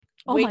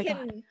Oh my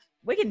God.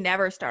 We can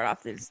never start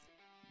off this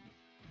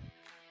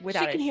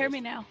without She can hear issues.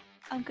 me now.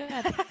 I'm good.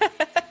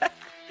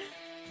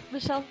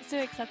 Michelle's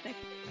doing something.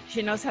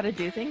 She knows how to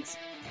do things?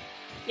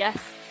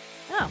 Yes.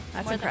 Oh,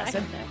 that's More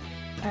impressive. than I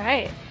can do. All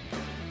right.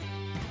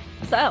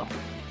 So,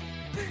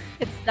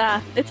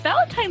 it's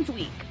Valentine's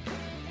week.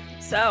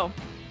 So,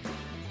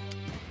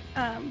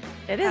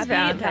 it is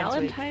happy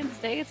Valentine's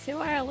Day to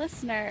our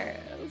listeners.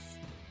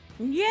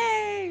 week.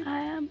 Yay!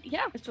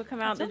 Yeah. This will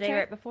come out the That's day okay.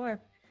 right before.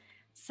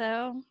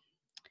 So,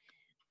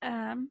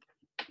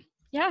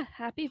 yeah,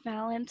 happy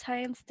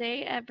Valentine's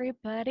Day,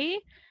 everybody.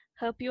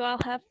 Hope you all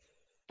have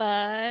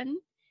fun.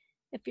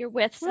 If you're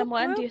with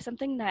someone, do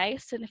something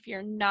nice. And if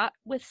you're not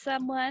with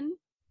someone,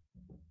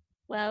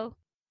 well,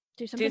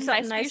 do something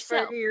nice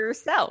for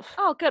yourself.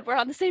 Oh, good. We're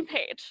on the same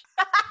page.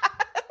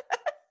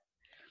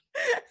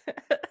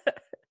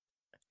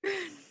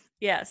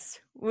 Yes,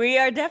 we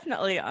are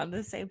definitely on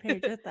the same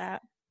page with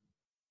that.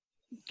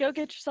 Go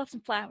get yourself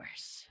some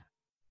flowers.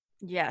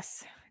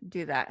 Yes,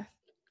 do that.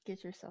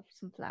 Get yourself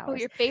some flowers. Oh,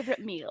 your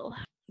favorite meal.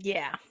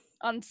 Yeah.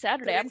 On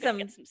Saturday, I'm going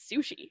to get some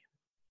sushi.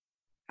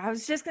 I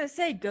was just going to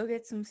say, go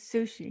get some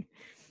sushi.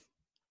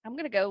 I'm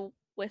going to go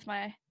with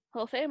my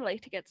whole family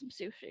to get some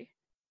sushi.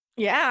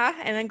 Yeah,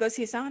 and then go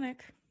see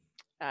Sonic.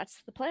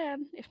 That's the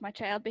plan, if my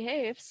child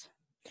behaves.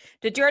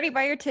 Did you already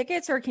buy your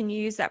tickets, or can you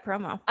use that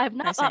promo? I've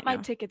not bought my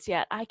tickets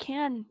yet. I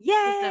can use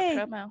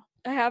that promo.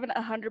 I haven't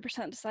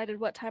 100% decided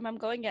what time I'm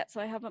going yet,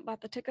 so I haven't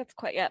bought the tickets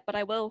quite yet, but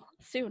I will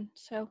soon,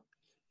 so.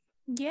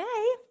 Yay.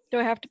 Do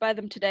I have to buy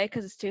them today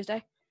because it's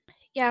Tuesday?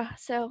 Yeah,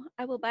 so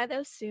I will buy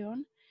those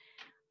soon.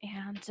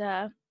 And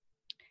I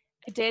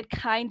did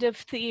kind of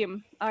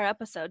theme our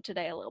episode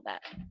today a little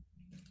bit.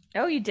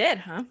 Oh, you did,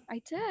 huh?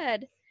 I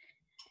did.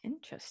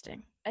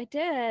 Interesting. I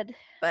did.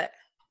 But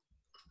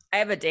I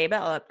have a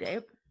Daybell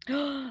update.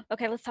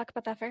 Okay, let's talk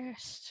about that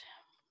first.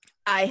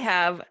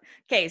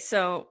 Okay,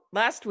 so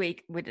last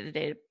week we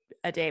did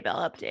a Daybell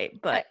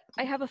update, but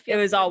I have a feeling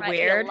it was all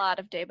weird. A lot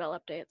of Daybell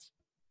updates.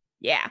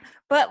 Yeah,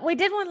 but we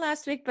did one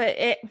last week, but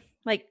it,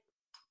 like,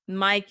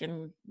 Mike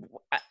and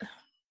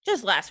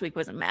just last week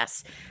was a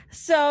mess.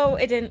 So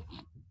it didn't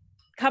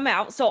come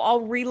out. So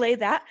I'll relay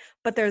that,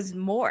 but there's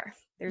more.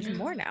 There's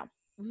more now.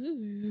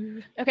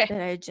 Ooh. Okay.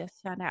 That I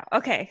just found out.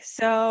 Okay,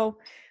 so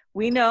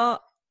we know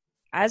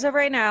as of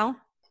right now,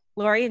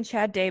 Lori and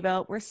Chad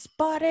Daybell were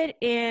spotted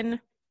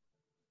in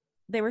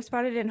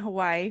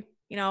Hawaii,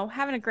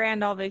 having a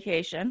grand old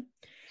vacation.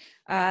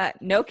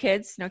 No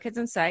kids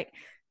in sight.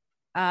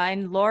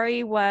 And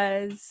Lori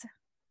was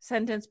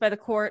sentenced by the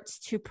courts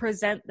to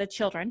present the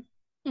children.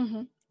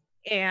 Mm-hmm.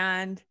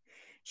 And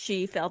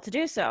she failed to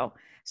do so.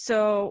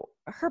 So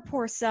her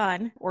poor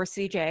son, or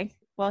CJ,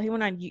 he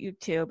went on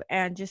YouTube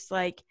and just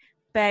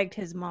begged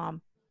his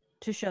mom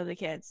to show the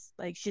kids.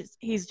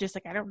 He's just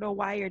like, I don't know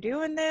why you're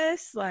doing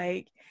this.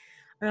 I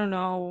don't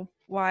know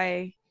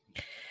why,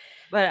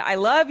 but I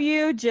love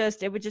you.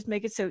 It would just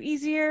make it so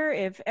easier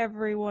if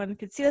everyone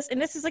could see this.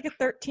 And this is a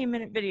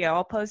 13-minute video.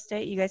 I'll post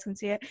it. You guys can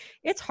see it.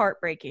 It's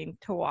heartbreaking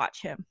to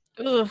watch him.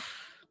 Ugh.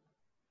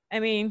 I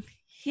mean,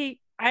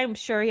 I'm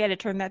sure he had to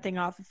turn that thing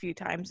off a few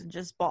times and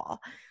just bawl.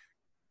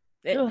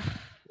 The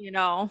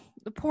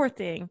poor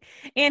thing.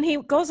 And he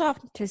goes off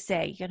to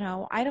say,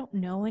 I don't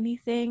know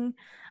anything.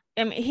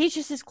 I mean, he's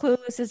just as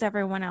clueless as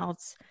everyone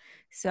else.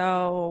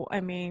 So,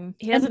 I mean,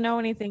 he doesn't know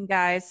anything,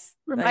 guys.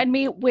 Remind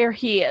me where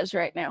he is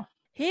right now.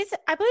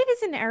 I believe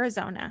he's in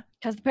Arizona.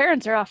 Because the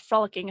parents are off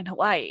frolicking in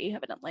Hawaii,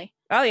 evidently.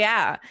 Oh,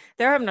 yeah.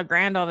 They're having a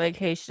grand old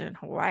vacation in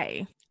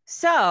Hawaii.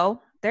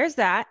 So, there's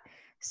that.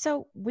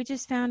 So, we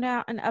just found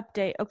out an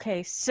update.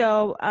 Okay,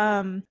 so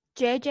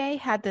JJ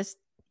had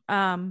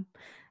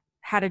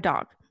a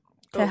dog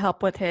to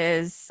help with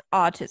his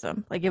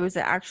autism. It was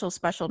an actual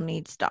special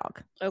needs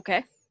dog.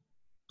 Okay.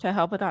 To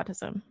help with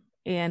autism.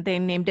 And they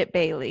named it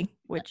Bailey,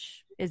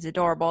 which is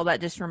adorable.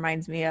 That just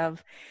reminds me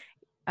of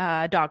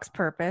Dog's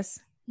Purpose.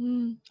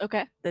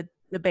 Okay.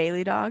 The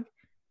Bailey dog.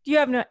 Do you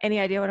have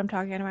any idea what I'm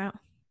talking about?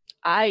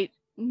 I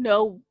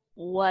know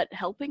what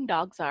helping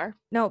dogs are.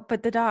 No,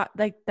 but the dog,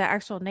 the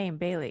actual name,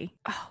 Bailey.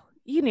 Oh,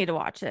 you need to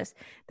watch this.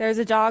 There's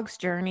a dog's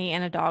journey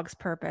and a dog's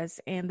purpose,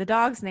 and the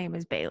dog's name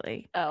is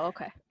Bailey. Oh,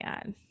 okay.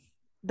 And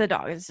the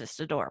dog is just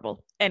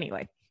adorable.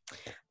 Anyway,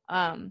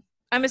 I'm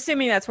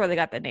assuming that's where they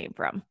got the name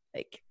from.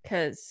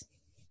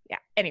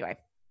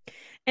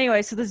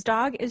 Anyway, so this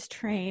dog is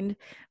trained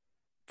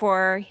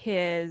for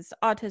his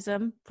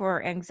autism,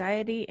 for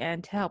anxiety,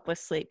 and to help with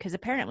sleep, because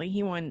apparently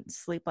he wouldn't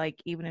sleep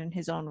even in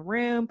his own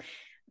room,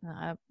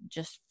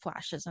 just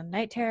flashes and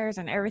night terrors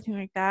and everything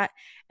like that.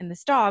 And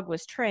this dog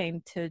was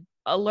trained to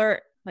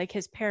alert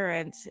his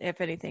parents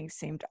if anything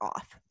seemed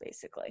off,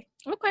 basically.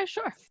 Okay,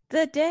 sure.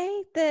 The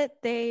day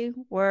that they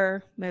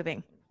were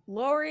moving,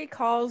 Lori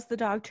calls the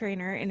dog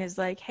trainer and is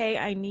like, hey,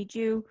 I need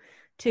you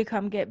to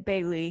come get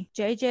Bailey.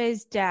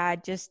 JJ's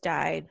dad just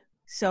died,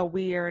 so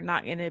we are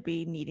not going to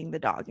be needing the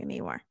dog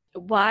anymore.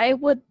 Why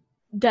would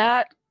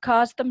that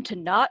cause them to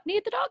not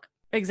need the dog?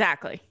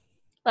 Exactly.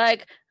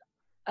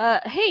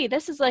 Hey,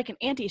 this is an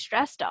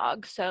anti-stress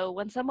dog, so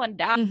when someone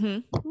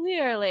dies,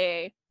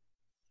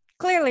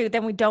 clearly,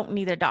 then we don't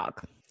need a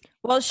dog.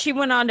 Well, she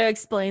went on to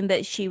explain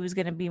that she was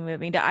going to be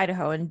moving to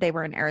Idaho and they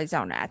were in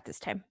Arizona at this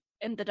time.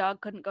 And the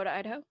dog couldn't go to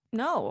Idaho?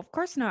 No, of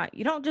course not.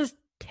 You don't just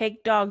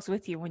take dogs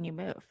with you when you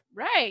move.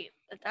 Right.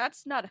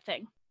 That's not a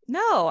thing.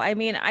 No, I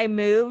mean, I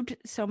moved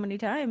so many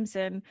times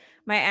and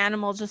my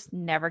animal just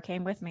never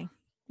came with me,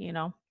 you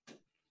know?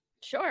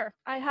 Sure.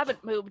 I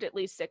haven't moved at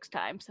least 6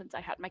 times since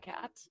I had my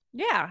cats.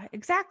 Yeah,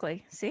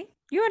 exactly. See?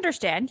 You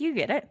understand. You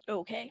get it.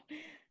 Okay.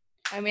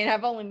 I mean,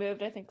 I've only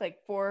moved, I think, like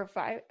 4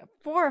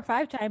 or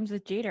 5 times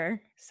with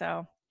Jeter.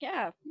 So,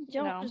 yeah,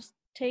 you don't just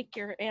take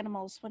your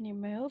animals when you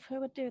move.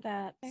 Who would do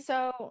that?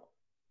 So,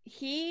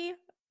 he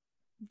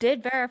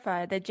did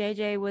verify that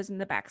JJ was in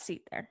the back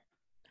seat there.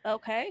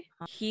 Okay.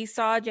 He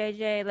saw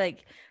JJ,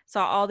 like,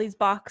 saw all these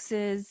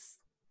boxes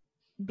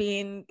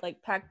being,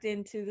 like, packed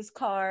into this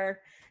car.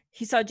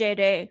 He saw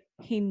JJ.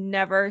 He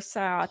never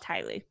saw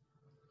Tylee.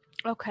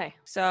 Okay.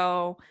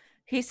 So,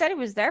 he said he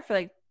was there for,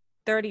 like,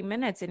 30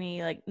 minutes and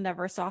he, like,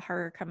 never saw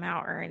her come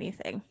out or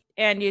anything.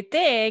 And you'd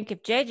think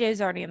if JJ's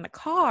already in the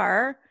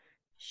car,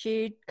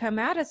 she'd come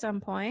out at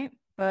some point,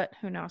 but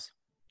who knows?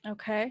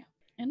 Okay.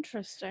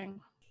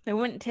 Interesting. They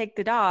wouldn't take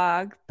the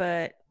dog,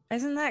 but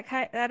isn't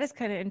that is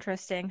kind of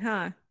interesting,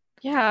 huh?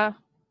 Yeah.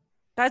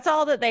 That's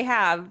all that they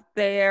have.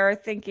 They're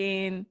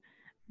thinking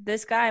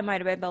this guy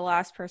might have been the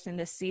last person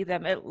to see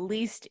them, at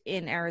least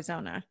in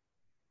Arizona.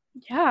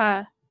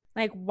 Yeah.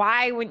 Like,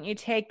 why wouldn't you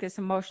take this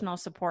emotional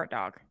support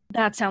dog?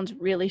 That sounds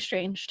really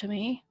strange to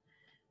me.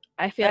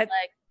 I feel like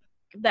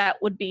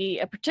that would be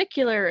a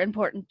particular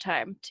important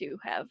time to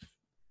have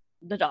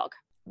the dog.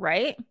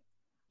 Right?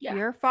 Yeah.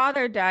 Your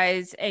father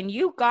dies and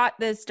you got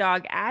this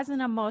dog as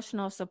an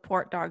emotional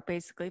support dog,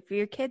 basically, for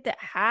your kid that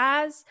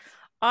has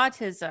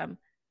autism,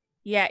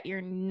 yet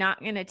you're not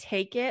going to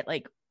take it.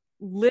 Like,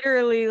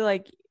 literally,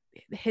 like,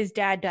 his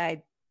dad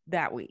died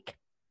that week.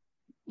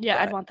 Yeah,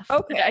 but,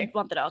 I'd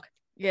want the dog.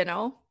 You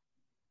know?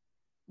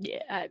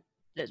 Yeah, it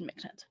doesn't make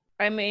sense.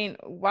 I mean,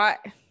 why?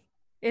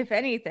 If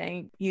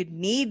anything, you'd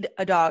need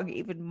a dog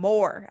even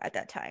more at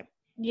that time.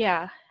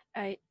 Yeah.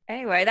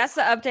 Anyway, that's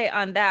the update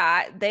on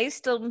that. They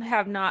still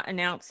have not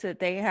announced that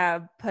they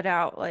have put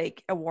out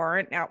like a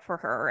warrant out for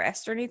her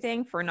arrest or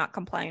anything for not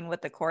complying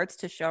with the courts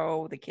to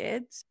show the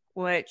kids,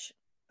 which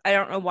I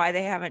don't know why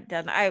they haven't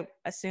done. I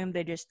assume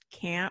they just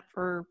can't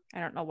I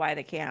don't know why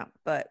they can't,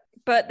 but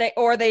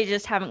they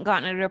just haven't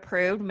gotten it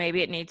approved.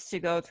 Maybe it needs to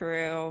go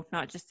through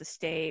not just the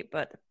state,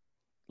 but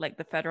like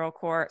the federal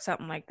court,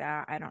 something like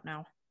that. I don't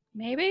know.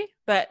 Maybe.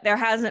 But there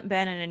hasn't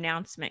been an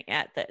announcement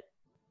yet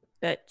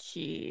that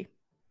she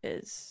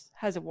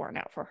has a warrant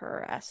out for her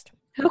arrest.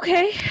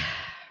 Okay.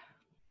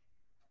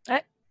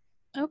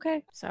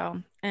 Okay.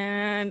 So,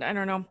 and I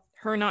don't know,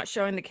 her not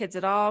showing the kids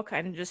at all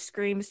kind of just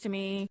screams to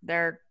me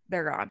they're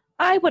gone.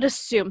 I would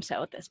assume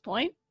so at this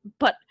point,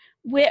 but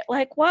what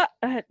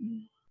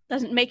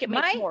doesn't make it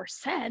make more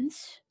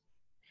sense.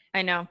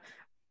 I know.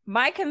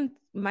 My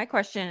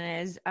question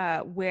is,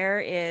 where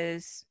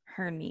is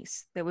her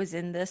niece that was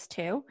in this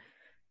too?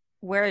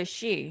 Where is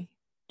she?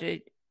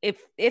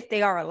 If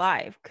they are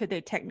alive, could they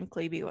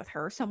technically be with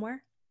her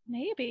somewhere?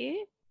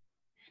 Maybe.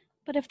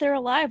 But if they're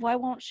alive, why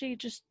won't she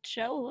just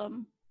show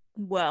them?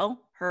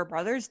 Well, her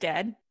brother's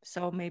dead,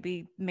 so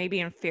maybe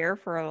in fear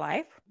for her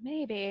life.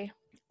 Maybe.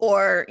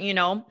 Or,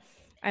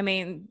 I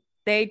mean,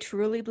 they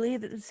truly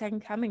believe that the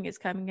second coming is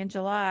coming in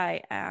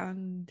July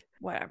and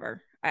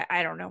whatever.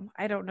 I don't know.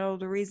 I don't know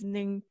the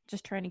reasoning.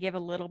 Just trying to give a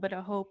little bit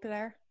of hope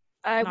there.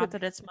 Not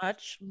that it's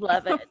much.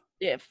 Love it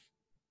if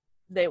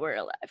they were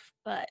alive,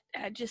 but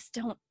I just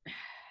don't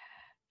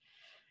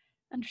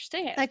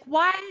understand. Like,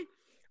 why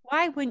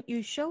wouldn't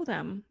you show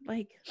them?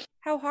 Like,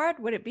 how hard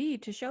would it be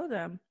to show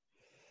them?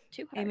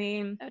 Too hard. I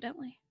mean,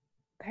 evidently.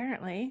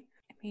 Apparently.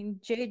 I mean,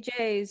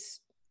 JJ's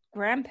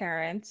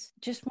grandparents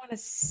just want to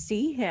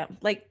see him.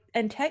 Like,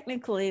 and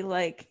technically,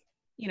 like,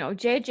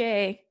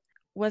 JJ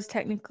was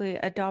technically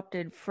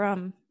adopted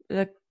from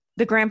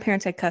the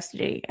grandparents had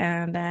custody,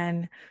 and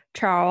then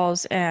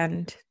Charles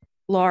and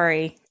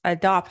Lori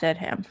adopted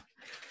him.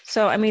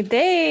 So, I mean,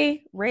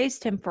 they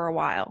raised him for a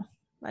while.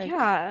 Like,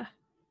 yeah.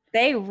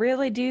 They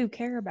really do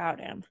care about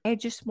him. They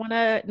just want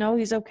to know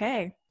he's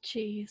okay.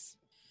 Jeez.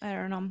 I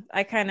don't know.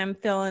 I kind of am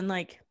feeling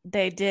like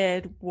they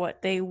did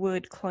what they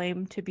would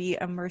claim to be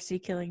a mercy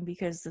killing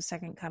because the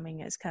second coming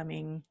is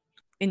coming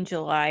in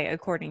July,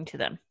 according to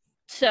them.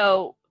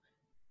 So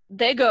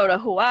they go to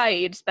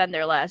Hawaii to spend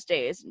their last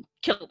days and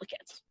kill the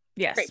kids.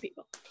 Yes. Great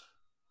people.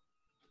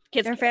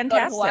 Kids They're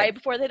fantastic. Go to Hawaii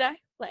before they die?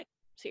 Like,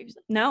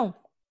 seriously? No.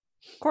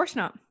 Of course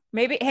not.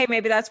 Maybe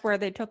that's where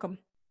they took them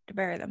to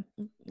bury them.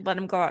 Let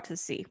them go out to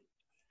sea.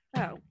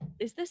 Oh,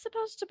 is this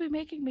supposed to be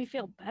making me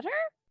feel better?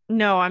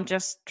 No, I'm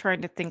just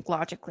trying to think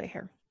logically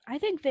here. I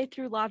think they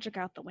threw logic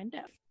out the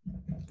window.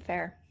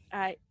 Fair.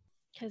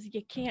 Because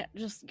you can't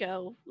just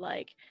go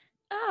like,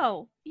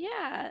 oh,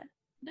 yeah,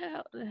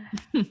 no.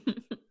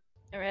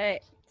 All right.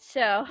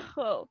 So,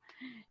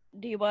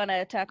 do you want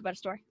to talk about a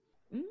story?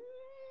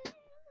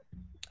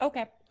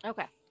 Okay.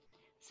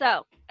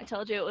 So, I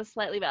told you it was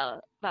slightly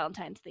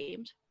Valentine's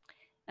themed.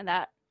 And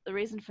that the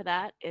reason for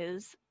that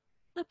is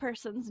the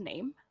person's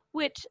name,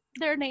 which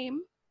their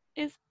name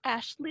is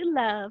Ashley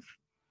Love.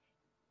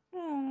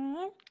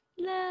 Aww.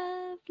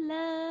 Love,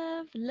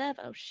 love, love.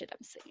 Oh shit,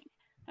 I'm singing.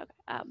 Okay.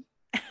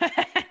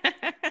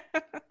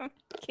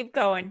 Keep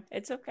going.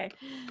 It's okay.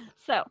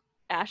 So,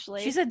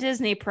 Ashley. She's a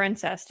Disney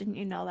princess. Didn't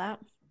you know that?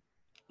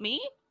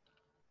 Me?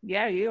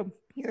 Yeah, you.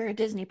 You're a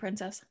Disney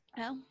princess.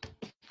 Oh,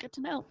 good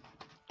to know.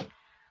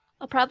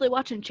 I'll probably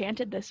watch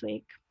Enchanted this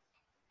week.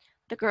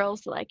 The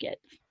girls like it.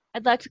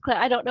 I'd like to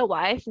I don't know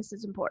why this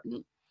is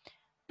important,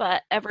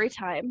 but every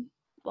time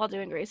while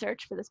doing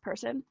research for this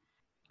person,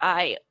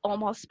 I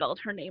almost spelled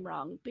her name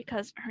wrong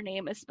because her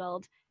name is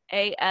spelled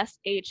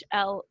Ashleigh.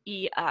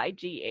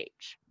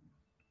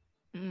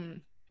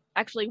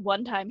 Actually,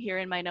 one time here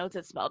in my notes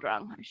it's spelled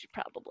wrong. I should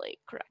probably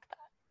correct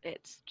that.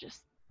 It's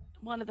just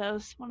one of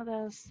those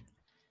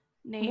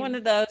names. One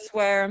of those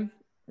where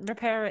the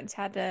parents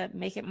had to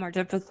make it more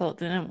difficult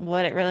than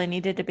what it really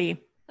needed to be.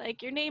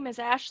 Like, your name is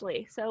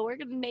Ashley, so we're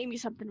going to name you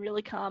something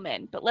really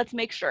common, but let's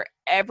make sure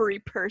every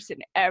person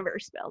ever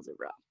spells it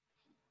wrong.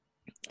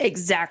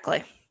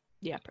 Exactly.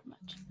 Yeah,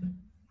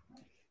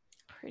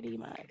 pretty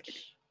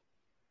much.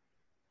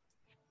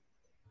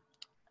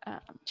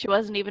 She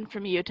wasn't even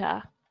from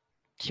Utah.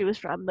 She was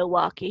from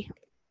Milwaukee.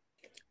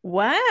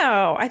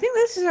 Wow. I think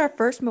this is our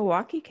first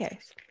Milwaukee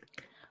case.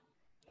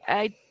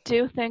 I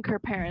do think her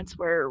parents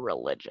were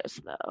religious,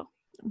 though.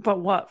 But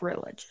what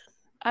religion?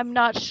 I'm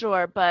not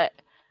sure, but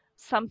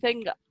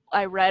something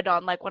I read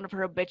on like one of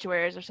her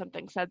obituaries or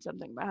something said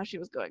something about how she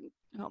was going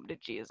home to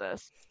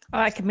Jesus. Oh,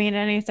 that could mean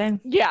anything.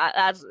 Yeah,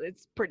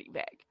 it's pretty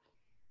vague.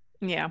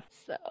 Yeah.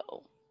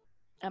 So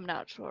I'm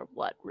not sure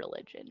what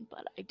religion,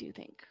 but I do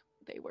think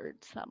they were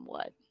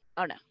somewhat.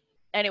 Oh no.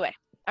 Anyway,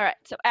 all right.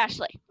 So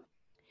Ashley,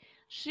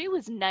 she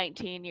was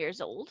 19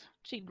 years old.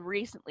 She'd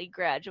recently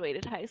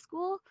graduated high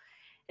school,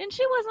 and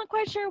she wasn't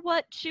quite sure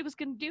what she was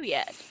going to do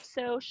yet.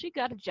 So she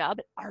got a job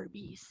at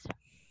Arby's.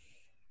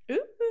 Ooh,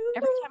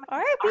 Every time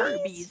I say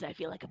Arby's, I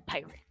feel like a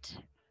pirate.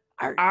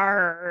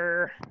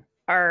 Arby's.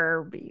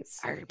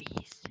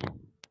 Arby's.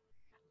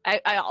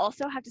 I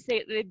also have to say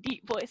it in a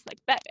deep voice like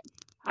Batman.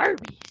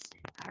 Arby's.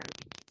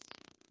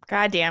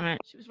 God damn it.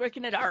 She was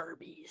working at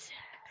Arby's.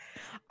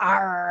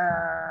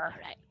 Arr.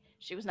 All right.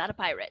 She was not a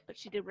pirate, but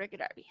she did work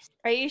at Arby's.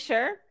 Are you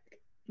sure?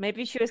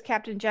 Maybe she was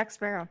Captain Jack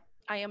Sparrow.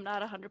 I am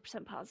not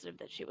 100% positive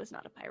that she was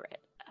not a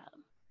pirate.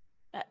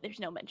 There's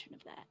no mention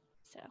of that.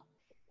 So,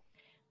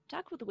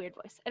 talk with a weird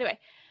voice. Anyway,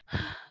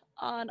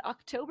 on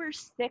October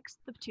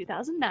 6th of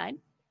 2009,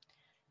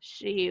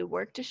 she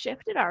worked a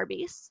shift at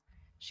Arby's.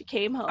 She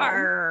came home.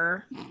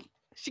 Arr.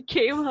 She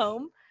came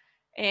home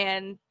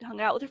and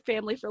hung out with her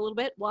family for a little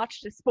bit,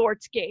 watched a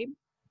sports game.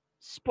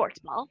 Sports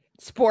ball.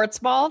 Sports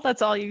ball?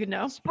 That's all you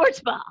know?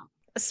 Sports ball.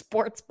 A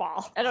sports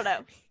ball. I don't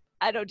know.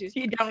 I don't do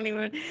sports.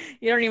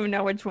 You don't even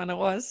know which one it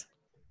was.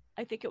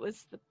 I think it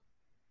was the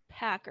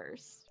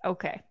Packers.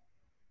 Okay.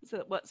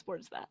 So what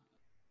sport is that?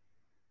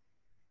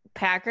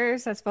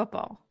 Packers? That's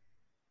football.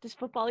 Does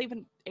football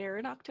even air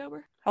in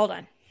October? Hold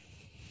on.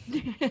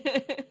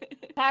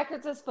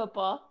 Packers is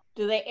football.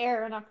 Do they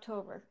air in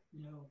October?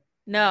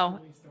 No.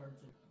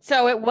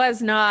 So it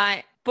was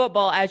not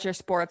football as your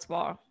sports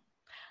ball.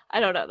 I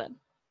don't know then.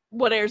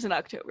 What airs in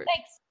October?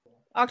 Thanks.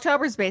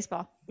 October's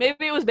baseball.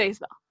 Maybe it was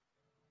baseball.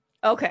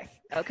 Okay.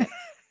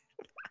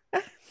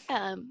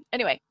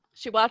 Anyway,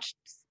 she watched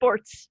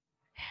sports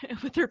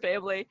with her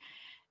family,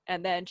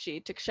 and then she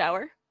took a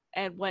shower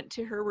and went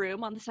to her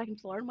room on the second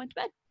floor and went to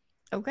bed.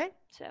 Okay.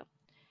 So,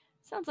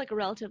 sounds like a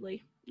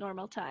relatively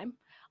normal time.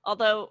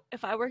 Although,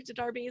 if I worked at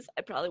Arby's,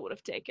 I probably would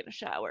have taken a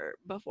shower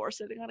before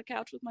sitting on a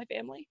couch with my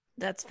family.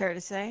 That's fair to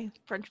say.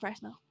 French fry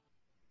smell.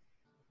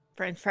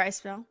 French fry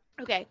smell.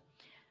 Okay.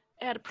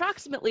 At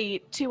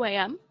approximately 2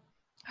 a.m.,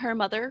 her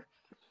mother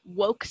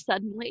woke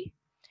suddenly,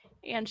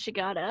 and she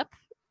got up,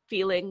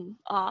 feeling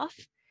off,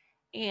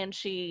 and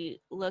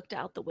she looked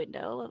out the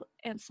window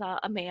and saw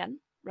a man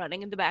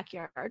running in the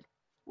backyard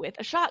with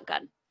a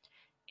shotgun,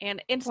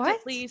 and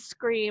instantly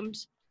screamed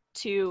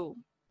to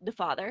the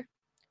father,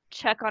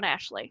 "Check on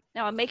Ashley."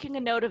 Now, I'm making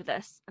a note of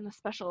this and a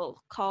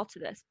special call to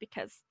this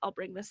because I'll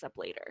bring this up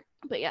later.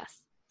 But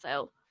yes,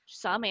 so she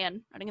saw a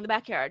man running in the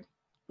backyard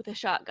with a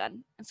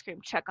shotgun and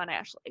screamed, "Check on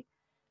Ashley,"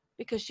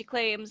 because she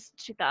claims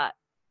she thought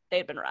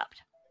they'd been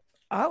robbed.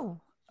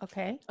 Oh,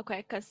 okay.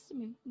 Okay, because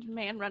there's a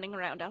man running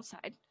around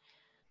outside.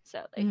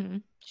 So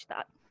she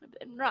thought they'd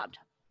been robbed.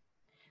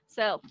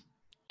 So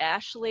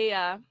Ashley's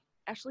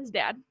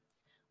dad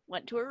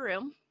went to her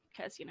room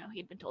because,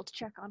 he'd been told to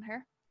check on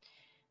her.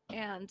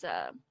 And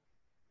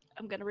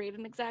I'm going to read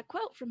an exact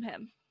quote from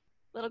him.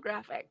 Little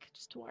graphic,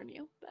 just to warn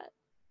you.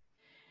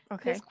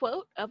 But his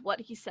quote of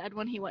what he said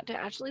when he went to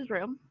Ashley's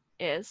room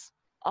is,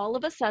 "All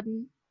of a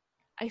sudden,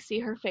 I see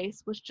her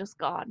face was just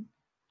gone.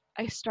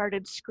 I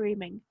started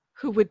screaming.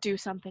 Who would do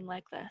something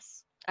like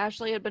this?"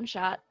 Ashley had been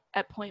shot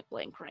at point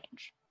blank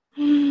range.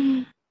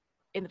 In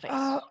the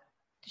face.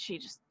 She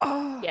just,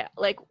 yeah,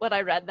 like when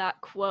I read that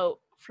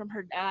quote from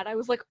her dad, I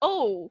was like,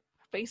 oh,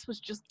 her face was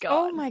just gone.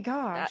 Oh my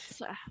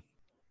gosh.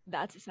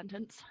 That's a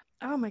sentence.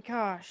 Oh my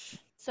gosh.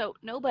 So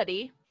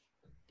nobody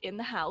in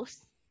the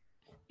house,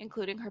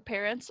 including her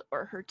parents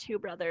or her two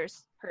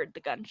brothers, heard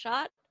the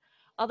gunshot.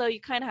 Although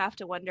you kind of have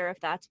to wonder if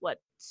that's what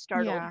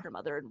startled her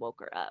mother and woke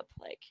her up.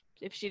 Like,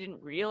 if she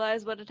didn't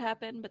realize what had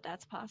happened, but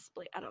that's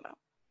possibly, I don't know.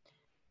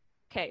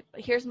 Okay,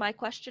 but here's my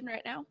question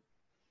right now.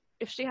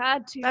 If she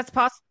had to... That's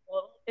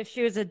possible. If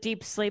she was a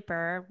deep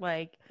sleeper,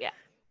 like... Yeah.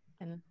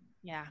 And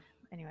yeah,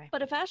 anyway.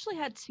 But if Ashley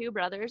had two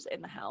brothers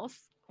in the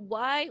house,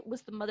 why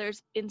was the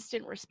mother's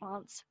instant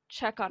response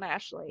check on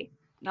Ashley,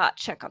 not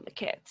check on the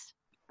kids?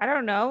 I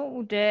don't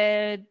know.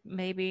 Did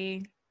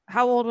maybe...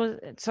 How old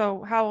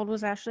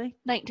was Ashley?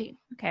 19.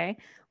 Okay.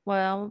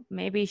 Well,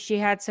 maybe she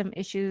had some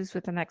issues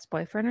with an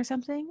ex-boyfriend or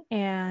something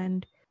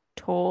and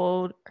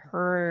told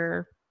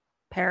her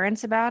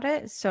parents about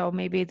it. So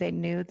maybe they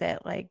knew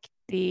that, like,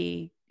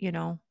 to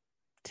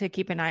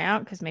keep an eye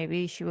out because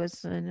maybe she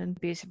was in an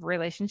abusive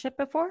relationship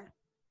before.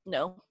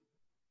 No.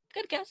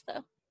 Good guess,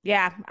 though.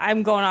 Yeah,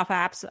 I'm going off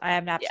apps. I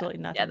have absolutely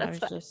nothing. Yeah,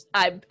 that's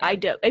fine. I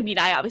don't. I mean,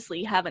 I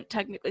obviously haven't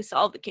technically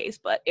solved the case,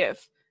 but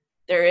if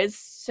there is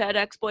said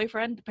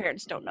ex-boyfriend, the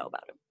parents don't know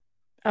about him.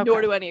 Okay.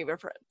 Nor do any of her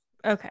friends.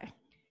 Okay.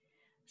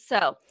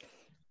 So.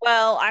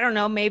 Well, I don't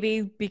know.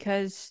 Maybe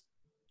because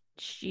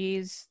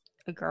she's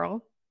a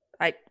girl.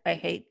 I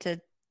hate to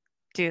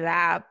do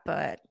that,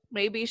 but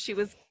maybe she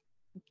was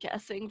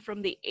guessing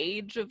from the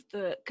age of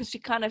because she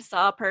kind of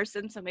saw a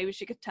person, so maybe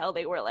she could tell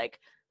they were like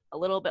a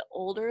little bit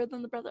older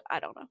than the brother. I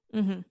don't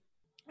know.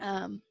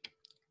 Mm-hmm.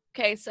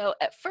 Okay, so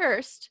at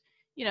first,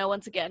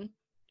 once again,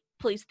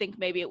 police think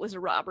maybe it was a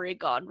robbery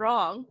gone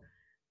wrong,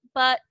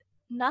 but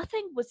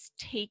nothing was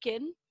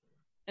taken,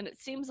 and it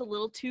seems a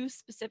little too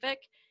specific.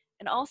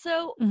 And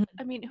also,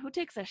 I mean, who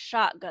takes a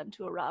shotgun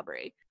to a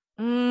robbery?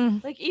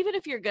 Like, even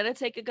if you're gonna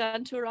take a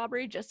gun to a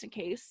robbery just in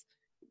case,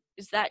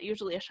 is that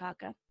usually a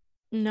shotgun?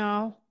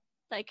 No.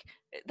 Like,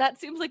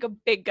 that seems like a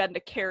big gun to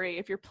carry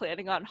if you're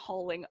planning on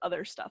hauling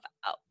other stuff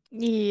out.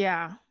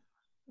 Yeah.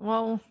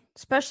 Well,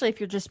 especially if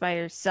you're just by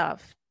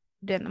yourself.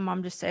 Didn't the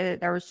mom just say that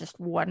there was just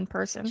one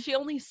person? She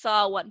only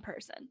saw one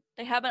person.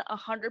 They haven't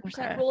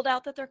 100% ruled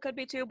out that there could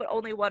be two, but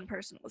only one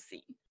person was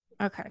seen.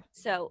 Okay.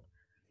 So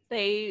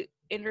they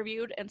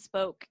interviewed and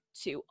spoke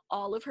to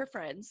all of her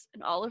friends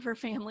and all of her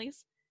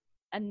families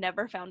and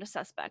never found a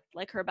suspect.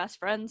 Like, her best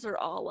friends are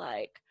all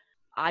like,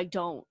 I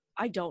don't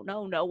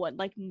know.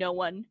 No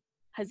one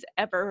has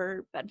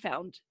ever been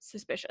found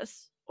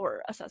suspicious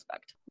or a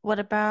suspect. What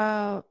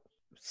about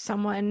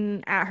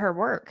someone at her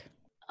work?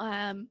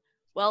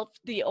 Well,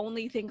 the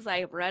only things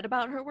I have read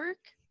about her work,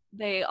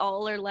 they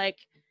all are like,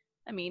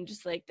 I mean,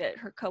 just like that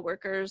her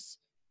coworkers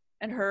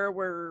and her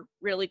were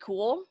really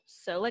cool.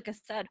 So like I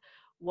said,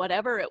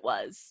 whatever it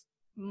was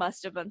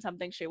must have been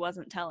something she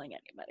wasn't telling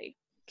anybody.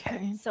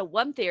 Okay. So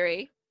one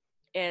theory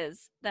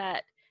is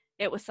that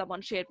it was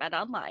someone she had met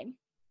online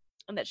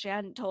and that she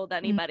hadn't told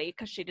anybody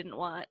because she didn't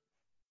want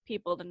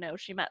people to know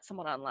she met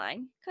someone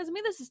online. Because, I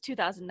mean, this is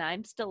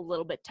 2009, still a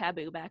little bit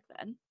taboo back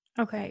then.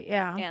 Okay,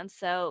 yeah. And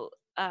so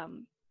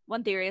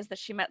one theory is that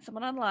she met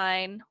someone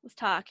online, was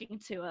talking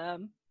to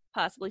him,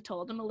 possibly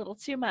told him a little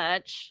too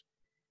much,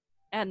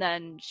 and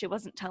then she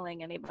wasn't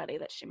telling anybody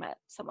that she met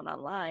someone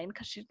online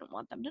because she didn't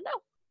want them to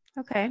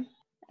know. Okay.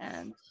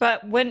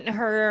 But wouldn't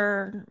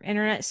her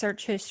internet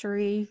search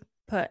history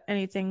put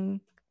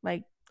anything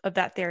like of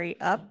that theory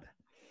up?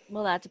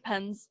 Well, that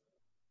depends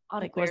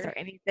on like, was there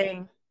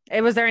anything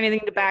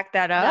to back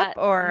that up?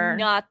 Or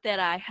not that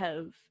I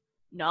have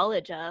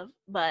knowledge of,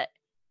 but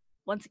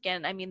once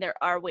again, I mean, there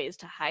are ways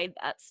to hide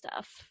that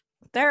stuff.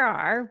 There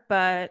are,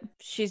 but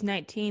she's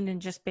 19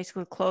 and just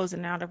basically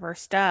closing out of her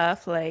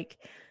stuff. Like,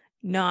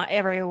 not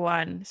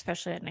everyone,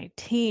 especially at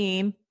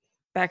 19,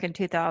 back in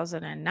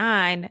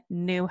 2009,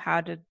 knew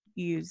how to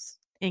use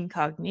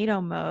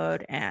incognito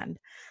mode and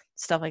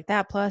stuff like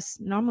that. Plus,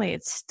 normally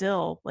it's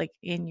still like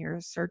in your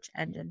search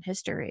engine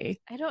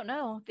history. I don't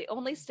know. The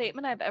only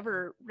statement I've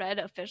ever read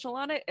official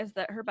on it is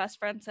that her best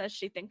friend says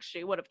she thinks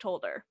she would have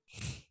told her.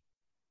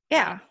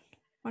 Yeah.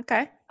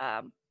 Okay.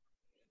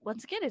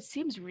 Once again, it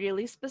seems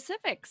really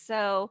specific.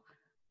 So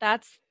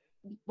that's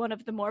one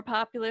of the more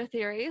popular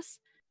theories.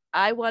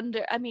 I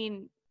wonder, I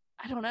mean,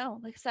 I don't know.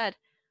 Like I said,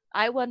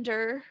 I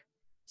wonder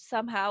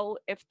somehow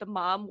if the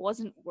mom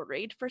wasn't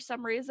worried for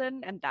some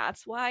reason and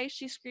that's why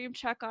she screamed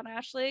check on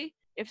Ashley.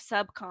 If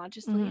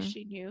subconsciously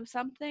she knew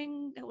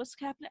something that was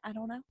happening. I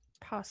don't know.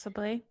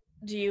 Possibly.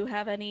 Do you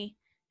have any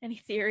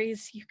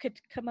theories you could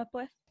come up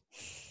with?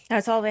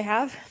 That's all they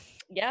have?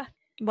 Yeah.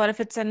 What if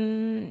it's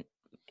an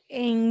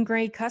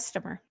angry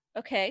customer?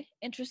 Okay,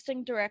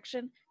 interesting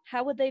direction.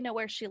 How would they know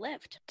where she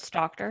lived?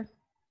 Stalked her.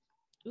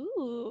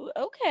 Ooh,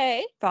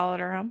 okay. Followed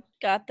her home.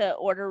 Got the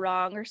order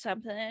wrong or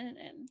something.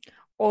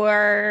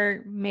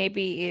 Or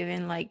maybe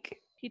even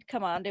like he'd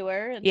come on to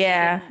her.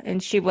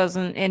 And she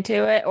wasn't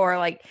into it, or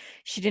like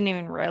she didn't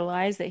even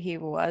realize that he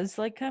was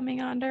like coming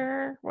on to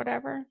her,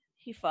 whatever.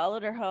 He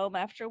followed her home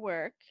after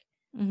work,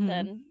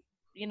 then,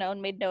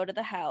 and made note of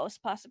the house,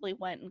 possibly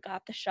went and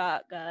got the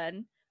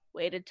shotgun,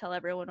 waited till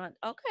everyone went,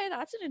 okay,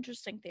 that's an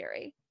interesting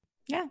theory.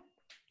 Yeah.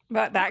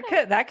 But that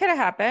could have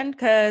happened,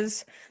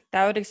 because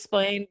that would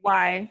explain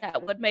why.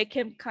 That would make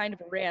him kind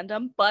of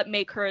random, but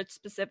make her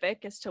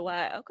specific as to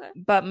why. Okay.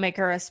 But make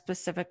her a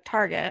specific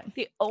target.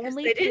 The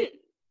only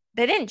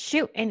they didn't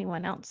shoot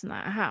anyone else in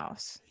that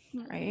house,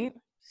 right?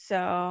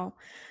 So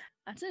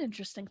that's an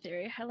interesting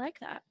theory. I like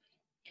that.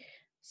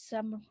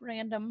 Some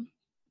random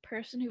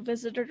person who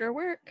visited her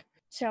work.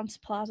 Sounds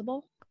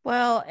plausible.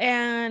 Well,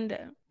 and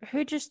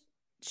who just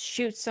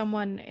shoots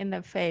someone in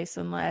the face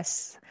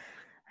unless,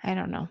 I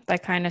don't know,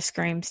 that kind of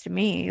screams to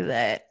me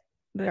that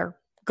they're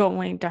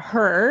going to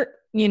hurt.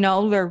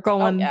 They're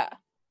going,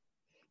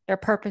 they're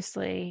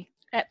purposely.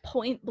 At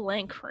point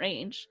blank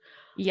range.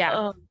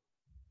 Yeah.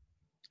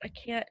 I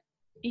can't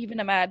even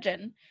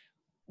imagine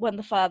when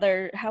the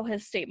father, how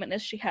his statement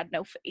is, she had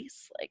no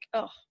face. Like,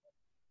 oh.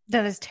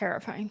 That is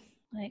terrifying.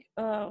 Like,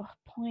 oh,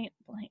 point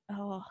blank.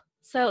 Oh.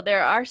 So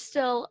there are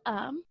still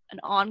an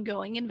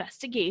ongoing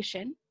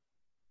investigation.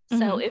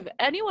 So if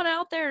anyone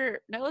out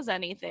there knows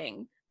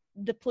anything,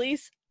 the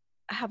police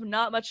have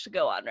not much to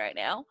go on right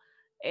now.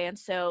 And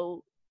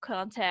so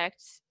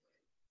contact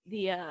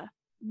the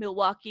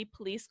Milwaukee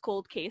Police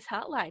Cold Case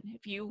Hotline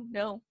if you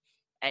know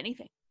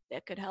anything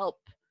that could help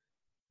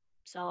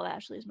solve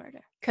Ashley's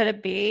murder. Could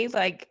it be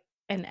like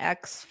an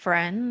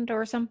ex-friend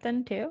or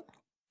something too?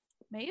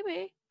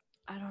 Maybe.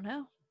 I don't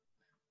know.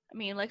 I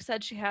mean, like I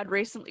said, she had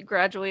recently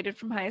graduated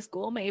from high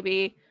school.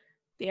 Maybe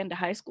the end of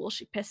high school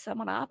she pissed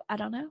someone off. I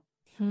don't know.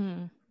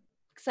 Like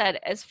I said,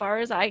 as far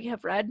as I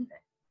have read,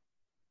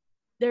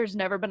 there's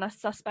never been a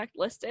suspect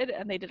listed,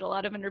 and they did a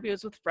lot of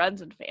interviews with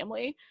friends and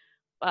family.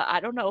 But I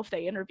don't know if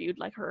they interviewed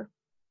like her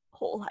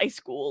whole high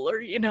school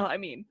or, I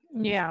mean.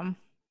 Yeah.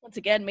 Once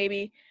again,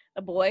 maybe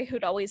a boy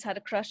who'd always had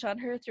a crush on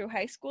her through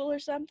high school or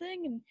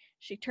something, and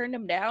she turned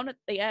him down at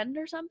the end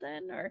or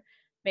something. Or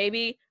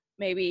maybe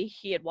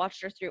he had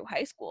watched her through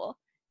high school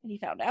and he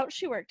found out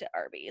she worked at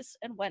Arrbys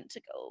and went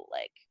to go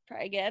like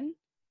try again,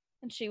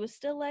 and she was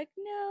still like,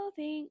 no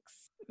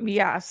thanks.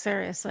 Yeah,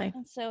 seriously.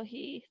 And so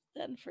he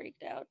then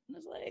freaked out and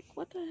was like,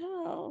 what the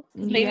hell?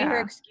 Maybe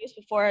her excuse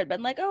before had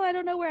been like, oh, I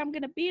don't know where I'm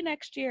gonna be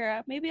next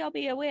year, maybe I'll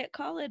be away at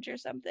college or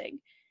something.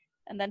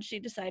 And then she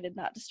decided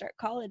not to start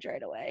college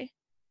right away.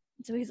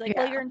 And so he's like,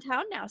 well, you're in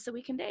town now, so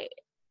we can date.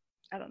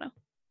 I don't know.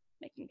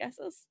 Making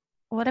guesses.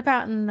 What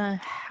about in the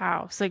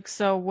house? Like,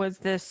 so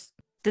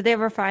did they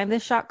ever find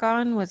this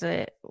shotgun? Was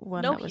it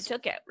one? No, he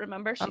took it.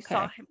 Remember, she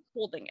saw him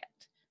holding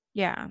it.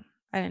 Yeah.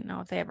 I didn't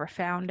know if they ever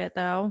found it,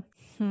 though.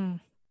 And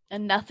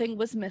nothing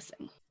was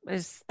missing.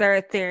 Is there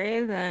a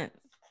theory that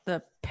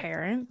the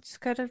parents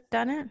could have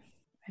done it?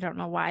 I don't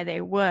know why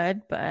they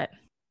would, but...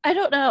 I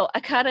don't know. I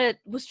kind of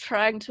was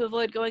trying to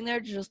avoid going there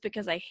just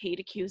because I hate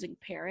accusing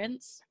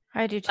parents.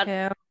 I do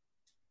too.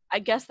 I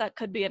guess that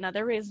could be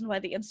another reason why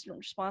the instant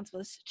response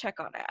was to check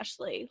on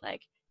Ashley.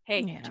 Like,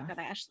 hey, check on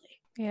Ashley.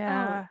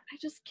 Yeah. I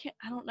just can't.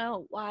 I don't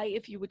know why,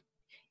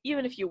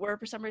 even if you were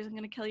for some reason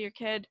going to kill your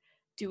kid,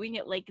 doing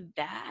it like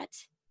that,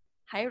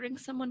 hiring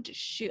someone to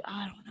shoot.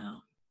 I don't know.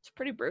 It's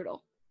pretty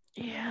brutal.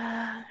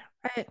 Yeah.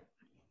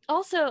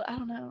 Also, I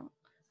don't know.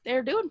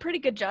 They're doing a pretty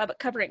good job at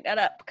covering that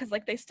up because,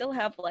 like, they still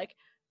have like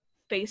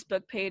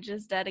Facebook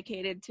pages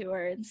dedicated to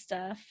her and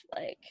stuff.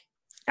 Like,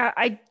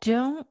 I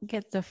don't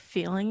get the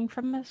feeling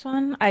from this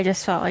one. I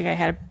just felt like I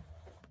had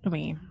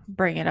to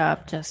bring it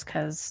up just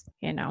because,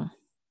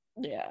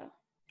 Yeah.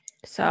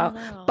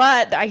 So,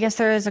 but I guess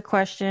there is a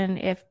question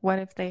what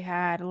if they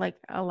had like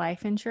a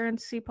life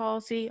insurance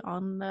policy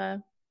on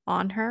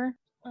her?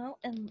 Well,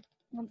 and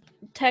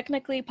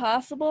technically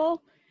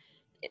possible.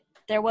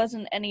 There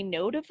wasn't any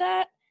note of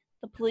that.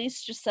 The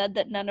police just said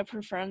that none of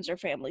her friends or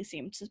family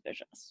seemed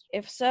suspicious.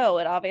 If so,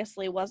 it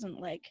obviously wasn't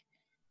like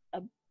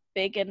a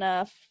big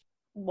enough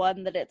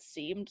one that it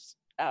seemed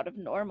out of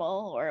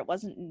normal, or it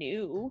wasn't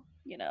new,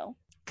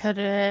 Could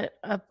it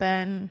have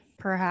been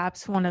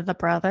perhaps one of the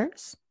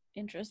brothers?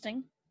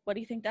 Interesting. What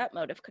do you think that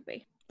motive could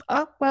be?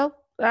 Oh, well,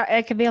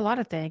 it could be a lot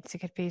of things. It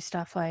could be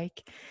stuff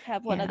like...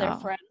 have one of their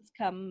friends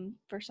come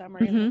for some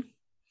reason.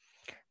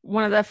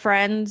 One of the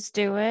friends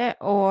do it,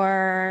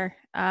 or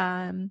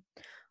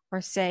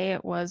say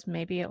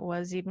maybe it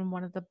was even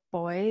one of the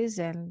boys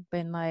and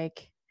been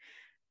like,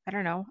 I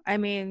don't know. I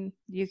mean,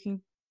 you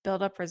can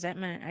build up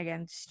resentment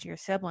against your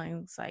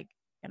siblings, like,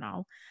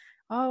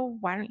 oh,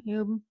 why don't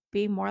you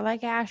be more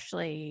like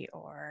Ashley?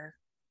 Or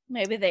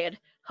maybe they had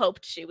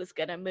hoped she was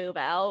going to move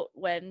out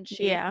when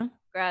she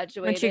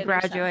graduated. When she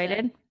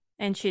graduated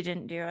and she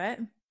didn't do it.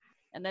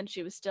 And then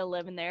she was still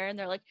living there, and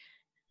they're like,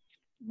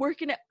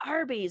 working at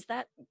Arby's,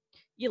 that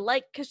you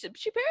like, because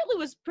she apparently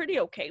was pretty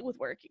okay with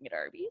working at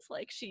Arby's.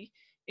 Like, she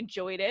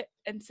enjoyed it,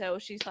 and so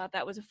she thought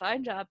that was a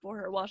fine job for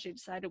her while she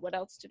decided what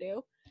else to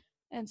do.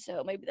 And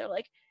so maybe they're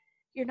like,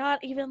 you're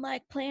not even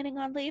like planning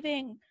on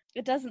leaving.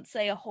 It doesn't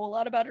say a whole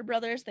lot about her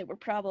brothers. They were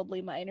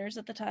probably minors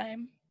at the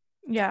time.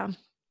 Yeah.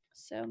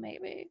 So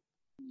maybe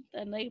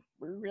then they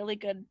were really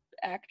good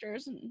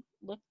actors and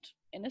looked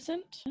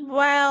innocent.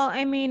 Well,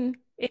 I mean,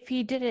 if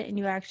he did it and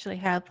you actually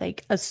have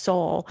like a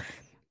soul,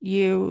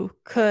 you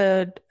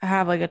could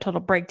have like a total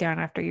breakdown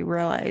after you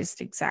realized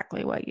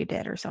exactly what you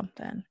did or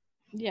something.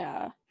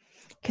 Yeah.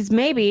 Because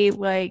maybe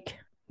like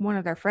one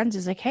of their friends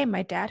is like, hey,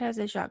 my dad has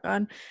a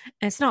shotgun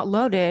and it's not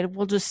loaded.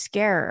 We'll just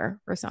scare her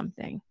or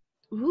something.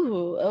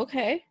 Ooh,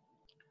 okay.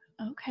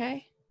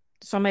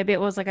 So maybe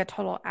it was like a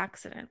total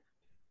accident.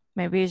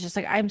 Maybe it's just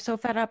like, I'm so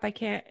fed up. I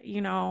can't,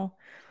 I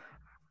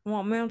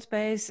want my own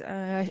space.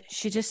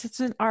 She just sits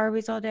in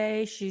Arby's all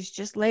day. She's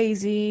just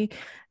lazy.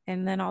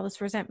 And then all this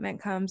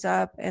resentment comes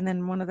up. And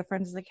then one of the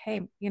friends is like,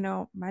 hey,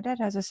 my dad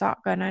has a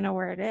shotgun. I know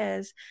where it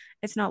is.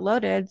 It's not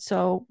loaded.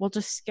 So we'll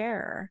just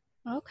scare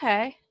her.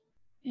 Okay.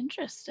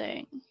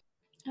 Interesting.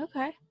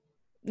 Okay.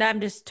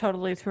 I'm just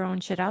totally throwing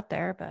shit out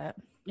there, but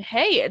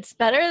hey, it's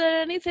better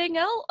than anything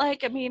else.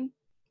 Like, I mean,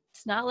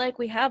 it's not like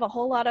we have a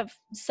whole lot of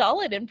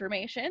solid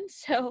information,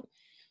 so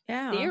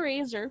yeah,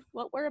 theories are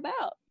what we're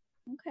about.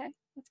 Okay,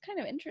 that's kind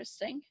of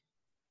interesting.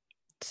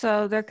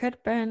 So there could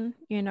have been,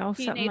 Teenage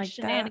something like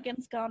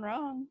shenanigans gone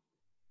wrong.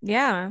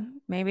 Yeah,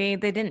 maybe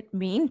they didn't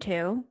mean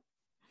to.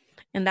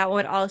 And that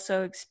would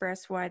also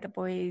express why the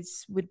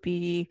boys would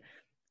be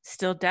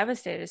still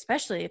devastated,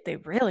 especially if they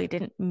really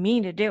didn't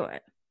mean to do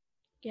it.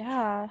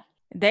 Yeah.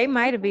 They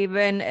might have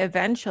even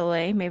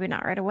eventually, maybe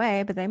not right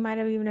away, but they might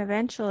have even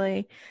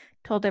eventually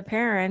told their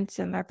parents,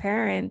 and their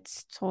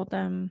parents told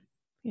them,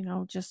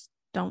 just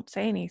don't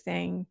say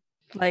anything.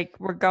 Like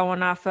we're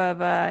going off of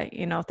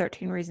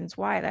 13 Reasons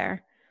Why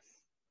there.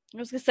 I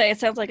was gonna say it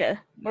sounds like a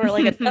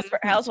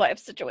Desperate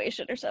Housewives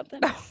situation or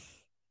something.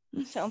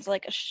 Sounds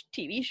like a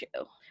TV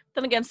show.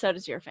 Then again, so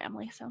does your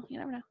family, so you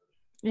never know.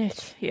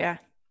 Yeah.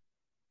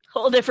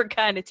 Whole different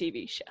kind of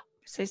TV show.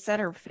 So you said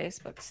her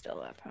Facebook's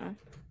still up, huh?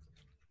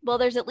 Well,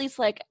 there's at least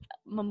like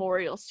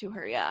memorials to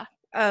her, yeah.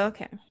 Oh,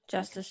 okay.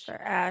 Justice for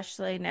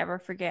Ashley. Never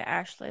forget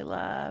Ashley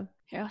Love.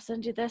 Here, I'll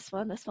send you this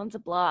one. This one's a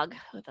blog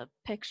with a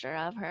picture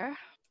of her.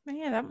 Oh,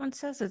 yeah, that one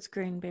says it's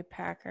Green Bay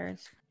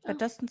Packers. But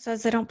Dustin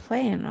says they don't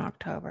play in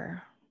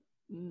October.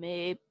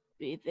 Maybe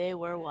they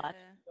were watching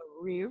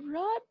a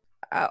rerun?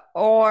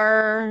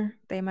 Or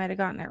they might have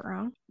gotten it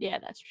wrong. Yeah,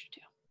 that's true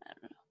too. I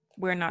don't know.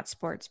 We're not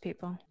sports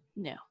people.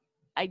 No,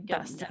 I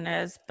don't. Dustin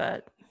is,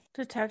 but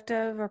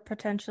detective or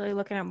potentially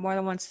looking at more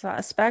than one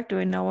suspect. Do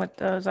we know what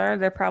those are?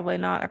 They're probably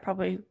not. They're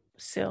probably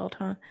sealed,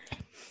 huh?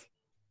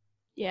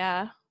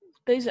 Yeah.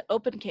 These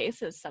open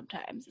cases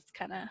sometimes it's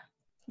kind of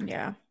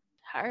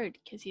hard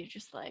because you're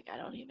just like, I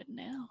don't even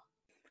know.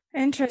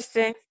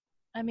 Interesting.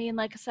 I mean,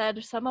 like I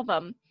said, some of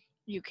them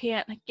you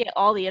can't get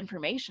all the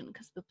information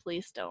because the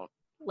police don't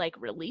like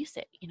release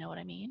it. You know what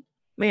I mean?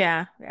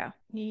 Yeah.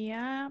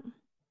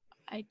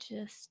 I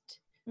just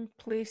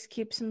police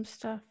keep some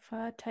stuff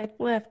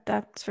tight-lipped,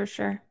 that's for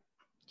sure.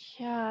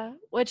 Yeah,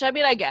 which I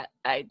mean, I get,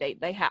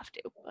 they have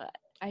to, but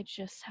I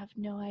just have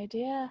no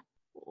idea.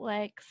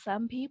 Like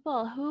some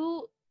people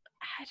who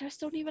I just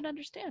don't even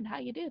understand how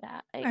you do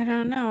that. Like, I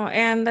don't know.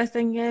 And the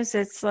thing is,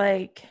 it's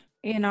like,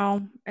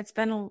 it's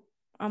been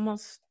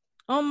almost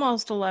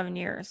 11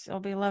 years. It'll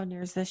be 11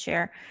 years this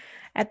year.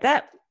 At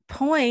that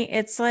point,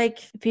 it's like,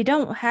 if you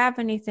don't have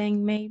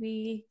anything,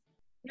 maybe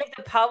give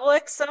the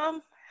public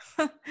some.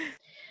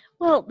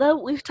 Well, though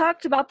we've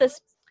talked about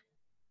this,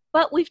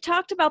 but we've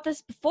talked about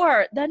this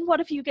before. Then what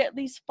if you get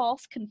these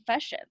false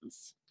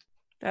confessions?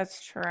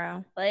 That's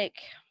true. Like,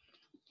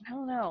 I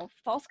don't know.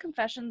 False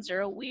confessions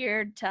are a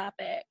weird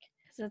topic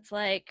because it's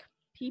like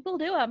people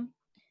do them,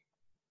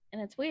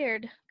 and it's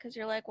weird because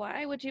you're like,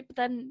 why would you? But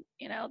then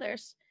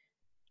there's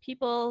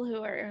people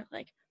who are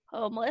like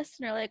homeless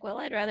and are like, well,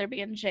 I'd rather be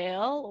in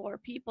jail, or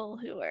people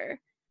who are,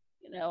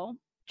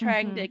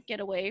 trying to get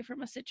away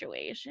from a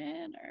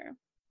situation, or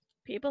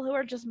people who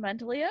are just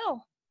mentally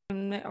ill.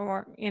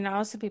 Or,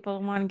 some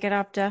people want to get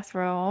off death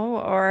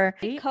row, or...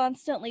 It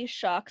constantly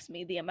shocks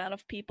me the amount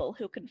of people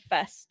who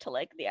confess to,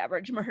 like, the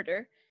average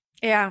murder.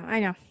 Yeah,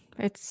 I know.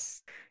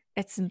 It's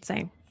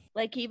insane.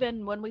 Like,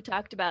 even when we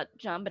talked about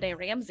JonBenet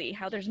Ramsey,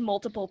 how there's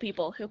multiple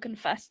people who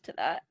confess to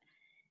that.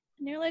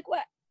 And you're like,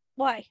 what?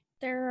 Why?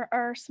 There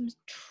are some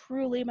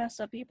truly messed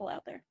up people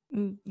out there.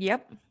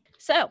 Yep.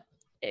 So,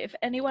 if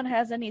anyone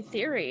has any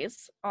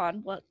theories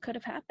on what could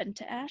have happened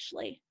to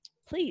Ashley,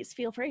 please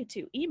feel free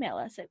to email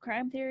us at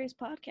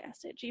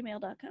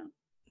crimetheoriespodcast@gmail.com.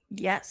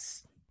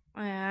 Yes.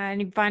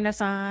 And you can find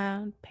us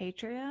on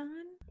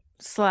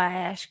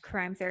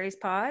Patreon/Crime Theories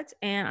Pods,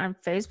 and on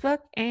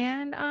Facebook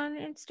and on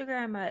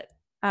Instagram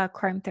at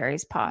Crime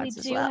Theories Pods.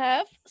 We do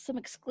have some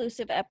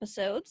exclusive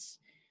episodes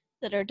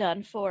that are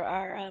done for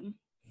our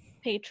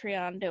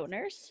Patreon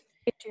donors.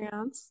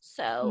 Patreons.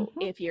 So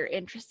if you're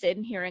interested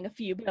in hearing a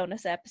few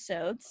bonus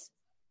episodes,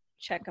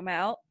 check them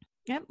out.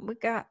 Yep, we'll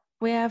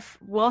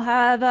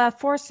have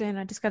 4 soon.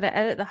 I just got to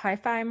edit the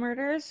Hi-Fi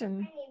murders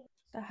and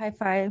the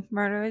Hi-Fi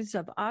murders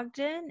of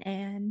Ogden,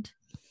 and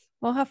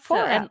we'll have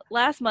 4. And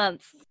last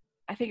month,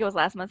 I think it was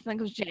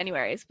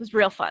January's, was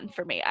real fun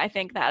for me. I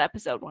think that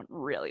episode went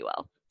really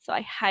well. So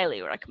I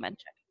highly recommend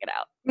checking it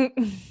out.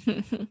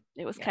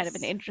 It was kind of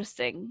an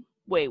interesting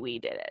way we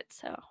did it.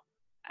 So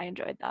I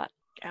enjoyed that.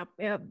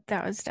 Yep.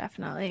 That was a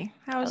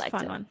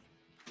fun one.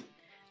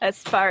 As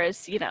far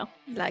as,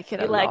 like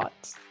it a lot.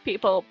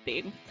 People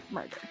being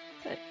murdered.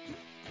 But...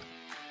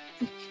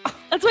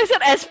 That's why I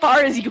said as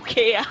far as you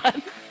can.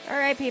 All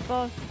right,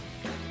 people.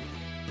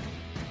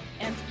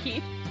 And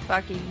keep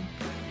Fucking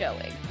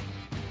going.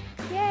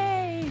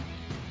 yay!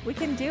 We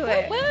can do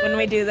it when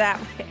we do that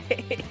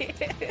way.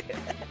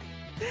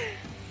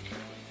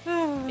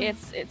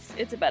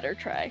 It's a better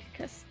try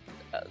because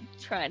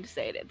trying to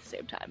say it at the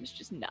same time is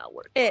just not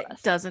working. It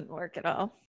doesn't work at all.